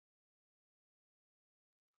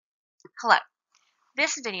Hello.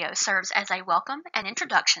 This video serves as a welcome and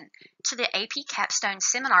introduction to the AP Capstone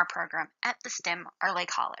seminar program at the STEM Early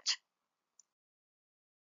College.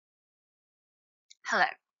 Hello.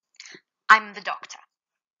 I'm the doctor.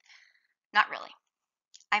 Not really.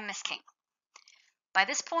 I'm Miss King. By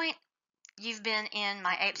this point, you've been in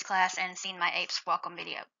my APES class and seen my APES welcome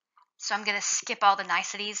video. So I'm going to skip all the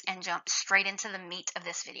niceties and jump straight into the meat of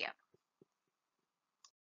this video.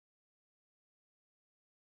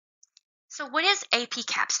 So what is AP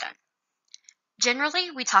Capstone?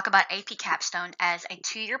 Generally, we talk about AP Capstone as a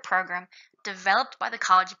 2-year program developed by the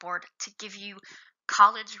College Board to give you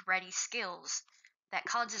college-ready skills that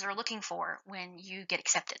colleges are looking for when you get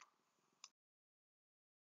accepted.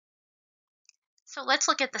 So let's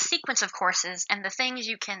look at the sequence of courses and the things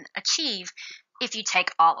you can achieve if you take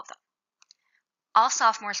all of them. All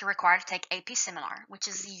sophomores are required to take AP Seminar, which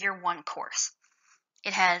is the Year 1 course.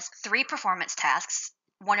 It has 3 performance tasks,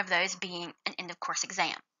 one of those being an end-of-course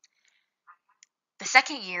exam. The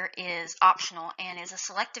second year is optional and is a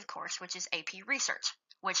selective course, which is AP Research,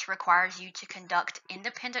 which requires you to conduct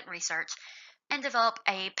independent research and develop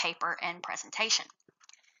a paper and presentation.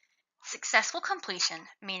 Successful completion,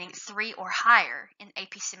 meaning 3 or higher in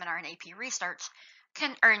AP Seminar and AP Research,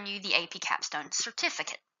 can earn you the AP Capstone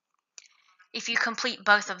certificate. If you complete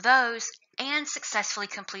both of those and successfully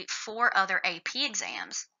complete 4 other AP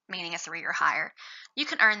exams, meaning a 3 or higher, you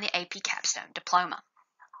can earn the AP Capstone diploma.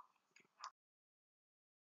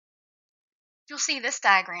 You'll see this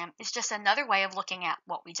diagram is just another way of looking at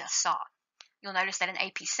what we just saw. You'll notice that in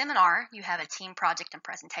AP Seminar, you have a team project and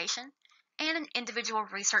presentation, and an individual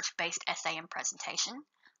research-based essay and presentation,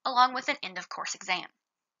 along with an end-of-course exam.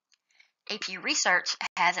 AP Research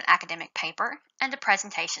has an academic paper and a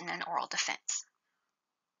presentation and oral defense.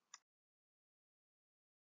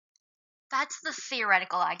 That's the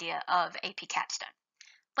theoretical idea of AP Capstone.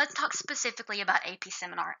 Let's talk specifically about AP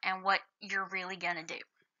Seminar and what you're really going to do.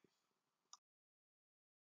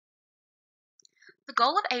 The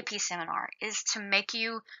goal of AP Seminar is to make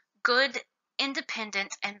you good,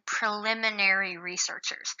 independent, and preliminary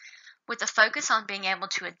researchers with a focus on being able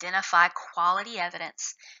to identify quality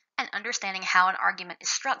evidence and understanding how an argument is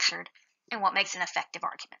structured and what makes an effective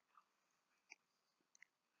argument.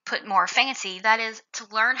 Put more fancy, that is, to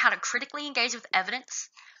learn how to critically engage with evidence,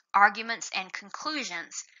 arguments, and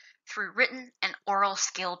conclusions through written and oral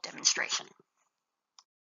skill demonstration.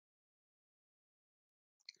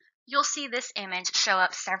 You'll see this image show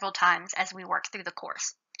up several times as we work through the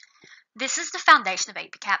course. This is the foundation of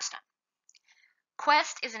AP Capstone.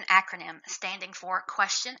 QUEST is an acronym standing for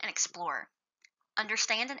Question and Explore,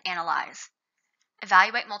 Understand and Analyze,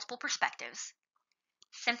 Evaluate Multiple Perspectives,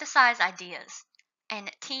 Synthesize Ideas, and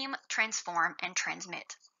Team, Transform, and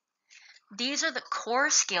Transmit. These are the core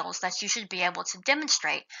skills that you should be able to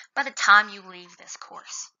demonstrate by the time you leave this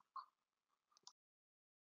course.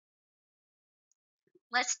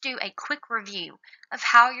 Let's do a quick review of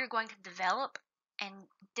how you're going to develop and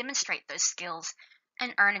demonstrate those skills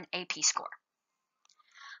and earn an AP score.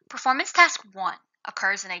 Performance Task 1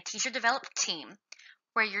 occurs in a teacher-developed team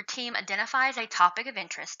where your team identifies a topic of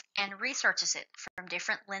interest and researches it from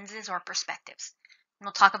different lenses or perspectives. And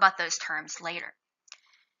we'll talk about those terms later.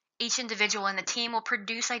 Each individual in the team will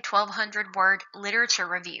produce a 1,200-word literature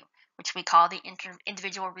review, which we call the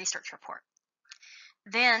individual research report.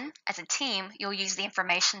 Then, as a team, you'll use the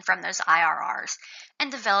information from those IRRs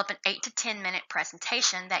and develop an 8 to 10 minute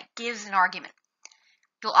presentation that gives an argument.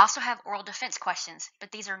 You'll also have oral defense questions,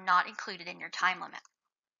 but these are not included in your time limit.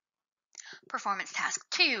 Performance Task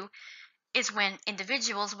 2 is when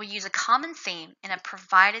individuals will use a common theme in a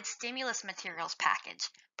provided stimulus materials package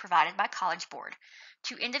provided by College Board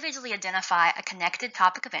to individually identify a connected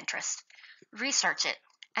topic of interest, research it,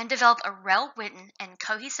 and develop a well-written and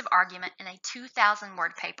cohesive argument in a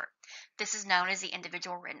 2,000-word paper. This is known as the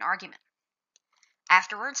individual written argument.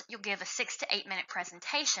 Afterwards, you'll give a 6 to 8 minute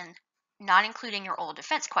presentation, not including your oral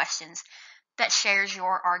defense questions, that shares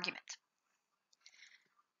your argument.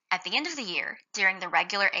 At the end of the year, during the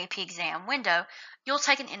regular AP exam window, you'll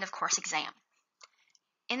take an end-of-course exam.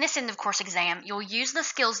 In this end-of-course exam, you'll use the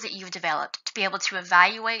skills that you've developed to be able to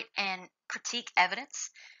evaluate and critique evidence,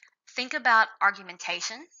 think about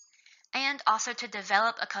argumentation, and also to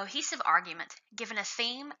develop a cohesive argument given a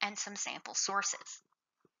theme and some sample sources.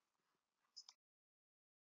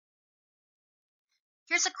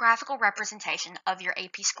 Here's a graphical representation of your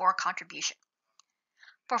AP score contribution.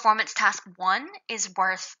 Performance Task 1 is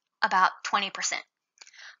worth about 20%.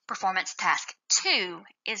 Performance Task 2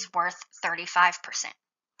 is worth 35%.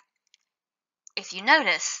 If you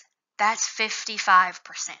notice, that's 55%.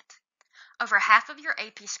 Over half of your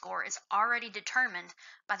AP score is already determined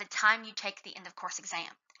by the time you take the end of course exam,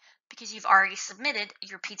 because you've already submitted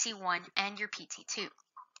your PT1 and your PT2.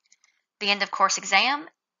 The end of course exam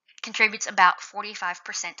contributes about 45%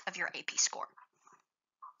 of your AP score.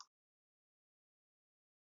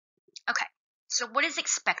 Okay, so what is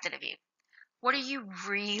expected of you? What are you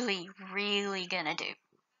really, really gonna do?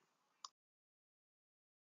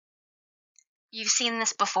 You've seen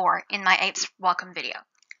this before in my APES welcome video.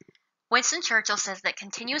 Winston Churchill says that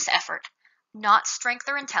continuous effort, not strength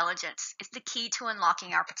or intelligence, is the key to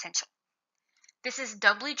unlocking our potential. This is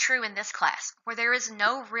doubly true in this class, where there is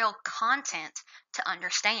no real content to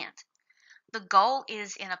understand. The goal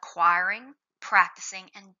is in acquiring, practicing,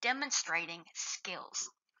 and demonstrating skills.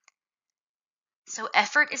 So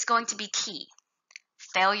effort is going to be key.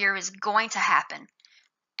 Failure is going to happen,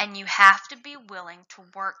 and you have to be willing to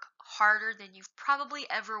work harder than you've probably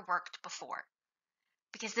ever worked before,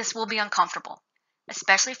 because this will be uncomfortable,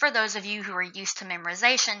 especially for those of you who are used to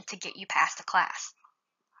memorization to get you past the class.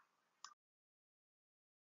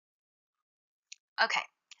 Okay,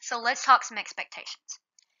 so let's talk some expectations.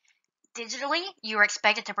 Digitally, you are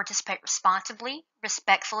expected to participate responsibly,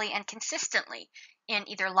 respectfully, and consistently in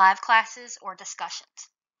either live classes or discussions.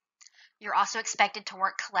 You're also expected to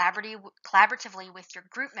work collaboratively with your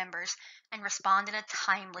group members and respond in a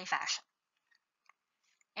timely fashion.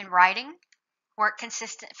 In writing, work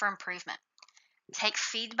consistent for improvement. Take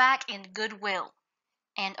feedback in goodwill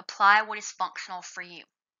and apply what is functional for you.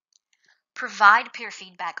 Provide peer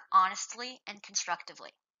feedback honestly and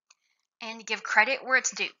constructively. And give credit where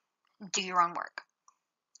it's due. Do your own work.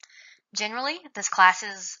 Generally, this class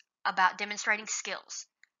is about demonstrating skills,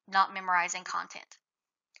 not memorizing content.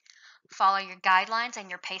 Follow your guidelines and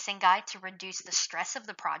your pacing guide to reduce the stress of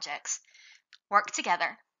the projects. Work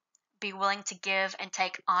together. Be willing to give and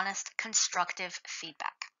take honest, constructive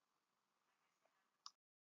feedback.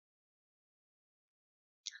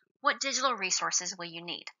 What digital resources will you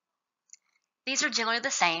need? These are generally the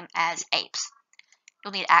same as APES.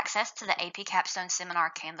 You'll need access to the AP Capstone Seminar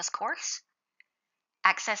Canvas course,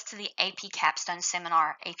 access to the AP Capstone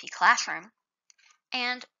Seminar AP Classroom,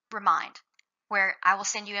 and Remind, where I will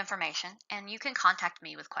send you information and you can contact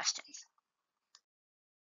me with questions.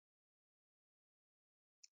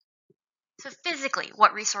 So physically,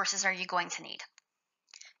 what resources are you going to need?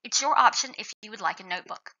 It's your option if you would like a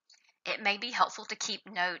notebook. It may be helpful to keep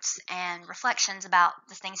notes and reflections about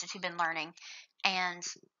the things that you've been learning and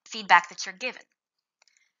feedback that you're given.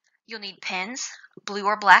 You'll need pens, blue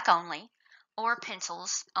or black only, or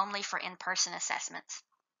pencils only for in-person assessments.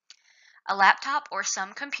 A laptop or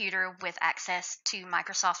some computer with access to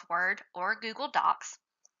Microsoft Word or Google Docs,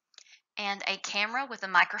 and a camera with a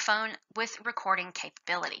microphone with recording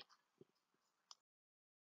capability.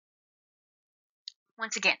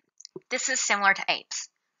 Once again, this is similar to APES.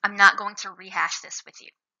 I'm not going to rehash this with you.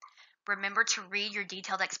 Remember to read your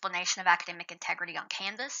detailed explanation of academic integrity on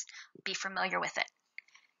Canvas. Be familiar with it.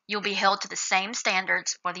 You'll be held to the same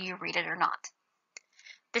standards whether you read it or not.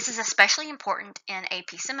 This is especially important in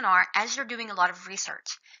AP Seminar as you're doing a lot of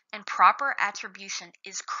research, and proper attribution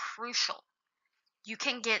is crucial. You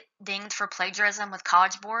can get dinged for plagiarism with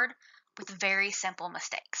College Board with very simple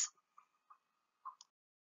mistakes.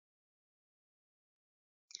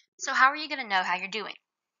 So how are you going to know how you're doing?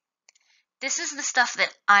 This is the stuff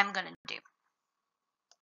that I'm going to do.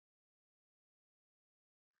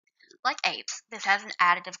 Like APES, this has an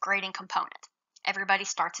additive grading component. Everybody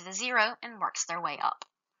starts at a 0 and works their way up.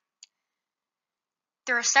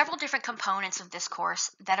 There are several different components of this course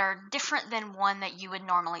that are different than one that you would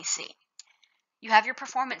normally see. You have your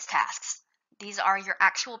performance tasks. These are your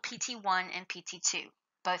actual PT1 and PT2,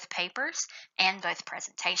 both papers and both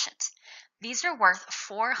presentations. These are worth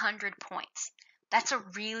 400 points. That's a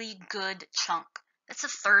really good chunk. That's a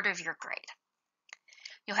third of your grade.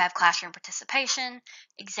 You'll have classroom participation,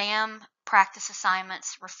 exam, practice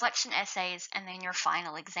assignments, reflection essays, and then your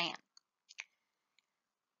final exam.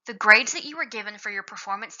 The grades that you are given for your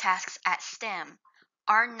performance tasks at STEM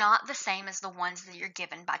are not the same as the ones that you're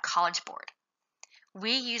given by College Board.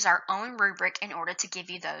 We use our own rubric in order to give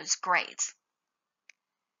you those grades.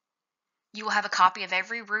 You will have a copy of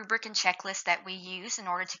every rubric and checklist that we use in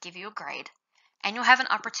order to give you a grade, and you'll have an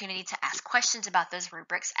opportunity to ask questions about those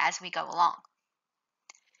rubrics as we go along.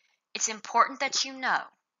 It's important that you know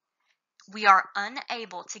we are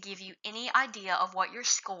unable to give you any idea of what your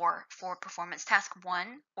score for performance task 1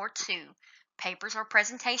 or 2, papers or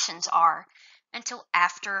presentations are until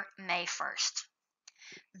after May 1st.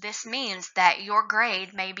 This means that your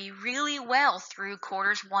grade may be really well through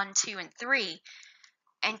quarters 1, 2, and 3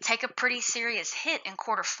 and take a pretty serious hit in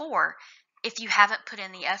quarter 4 if you haven't put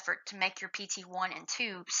in the effort to make your PT 1 and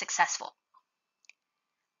 2 successful.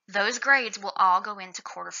 Those grades will all go into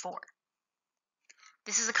quarter 4.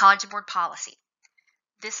 This is a College Board policy.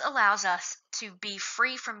 This allows us to be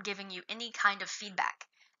free from giving you any kind of feedback,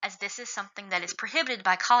 as this is something that is prohibited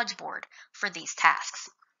by College Board for these tasks.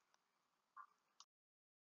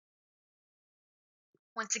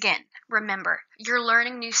 Once again, remember, you're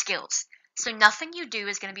learning new skills, so nothing you do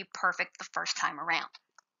is going to be perfect the first time around.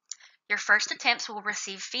 Your first attempts will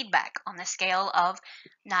receive feedback on the scale of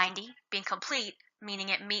 90 being complete, meaning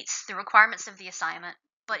it meets the requirements of the assignment,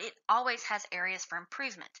 but it always has areas for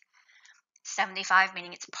improvement. 75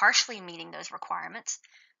 meaning it's partially meeting those requirements,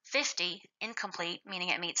 50 incomplete meaning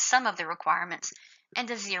it meets some of the requirements,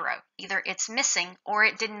 and a 0, either it's missing or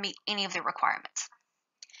it didn't meet any of the requirements.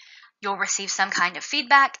 You'll receive some kind of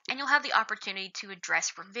feedback, and you'll have the opportunity to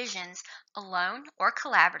address revisions alone or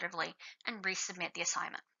collaboratively and resubmit the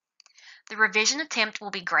assignment. The revision attempt will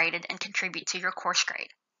be graded and contribute to your course grade.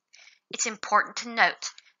 It's important to note,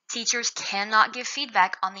 teachers cannot give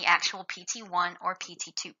feedback on the actual PT1 or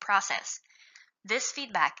PT2 process. This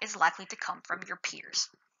feedback is likely to come from your peers.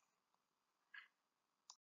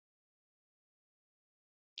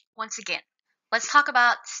 Once again, let's talk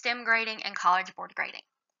about STEM grading and College Board grading.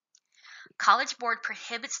 College Board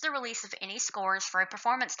prohibits the release of any scores for a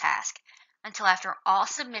performance task until after all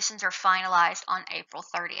submissions are finalized on April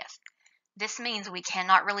 30th. This means we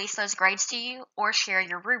cannot release those grades to you or share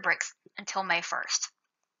your rubrics until May 1st.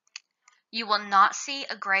 You will not see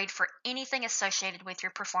a grade for anything associated with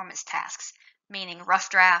your performance tasks, meaning rough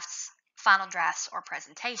drafts, final drafts, or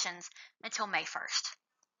presentations, until May 1st.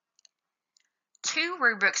 2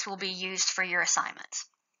 rubrics will be used for your assignments.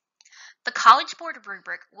 The College Board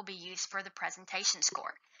rubric will be used for the presentation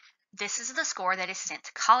score. This is the score that is sent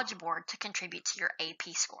to College Board to contribute to your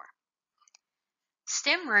AP score.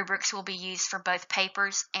 STEM rubrics will be used for both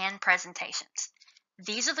papers and presentations.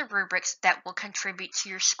 These are the rubrics that will contribute to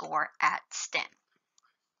your score at STEM.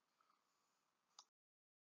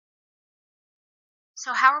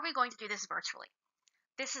 So how are we going to do this virtually?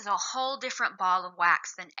 This is a whole different ball of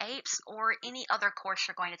wax than APES or any other course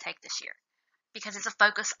you're going to take this year, because it's a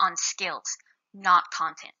focus on skills, not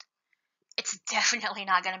content. It's definitely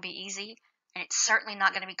not going to be easy, and it's certainly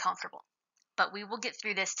not going to be comfortable, but we will get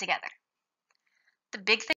through this together. The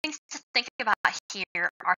big things to think about here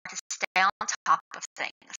are to stay on top of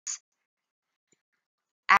things.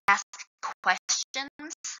 Ask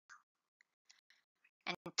questions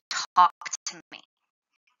and talk to me.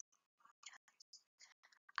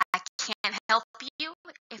 I can't help you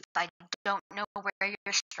if I don't know where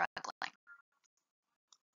you're struggling.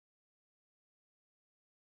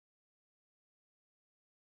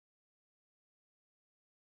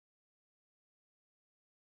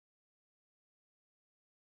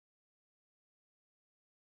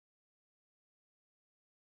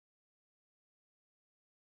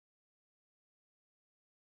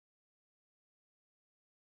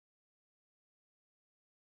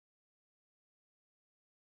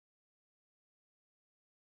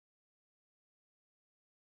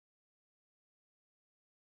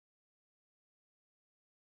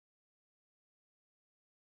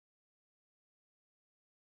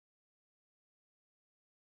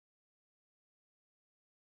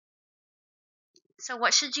 So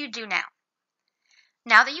what should you do now?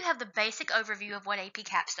 Now that you have the basic overview of what AP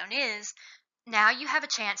Capstone is, now you have a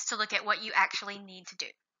chance to look at what you actually need to do.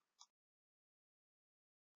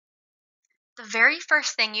 The very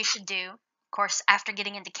first thing you should do, of course, after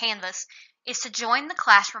getting into Canvas, is to join the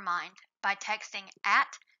class Remind by texting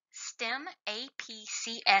at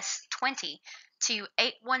STEMAPCS20 to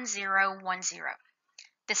 81010.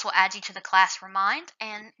 This will add you to the class Remind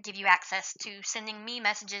and give you access to sending me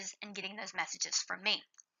messages and getting those messages from me.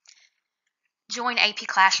 Join AP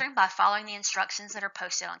Classroom by following the instructions that are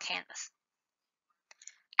posted on Canvas.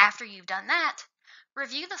 After you've done that,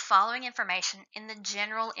 review the following information in the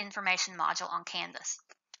General Information module on Canvas.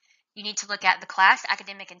 You need to look at the Class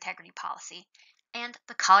Academic Integrity Policy and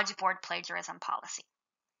the College Board Plagiarism Policy.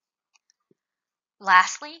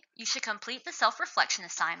 Lastly, you should complete the self-reflection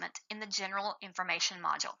assignment in the General Information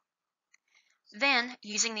module. Then,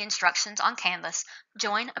 using the instructions on Canvas,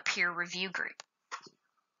 join a peer review group.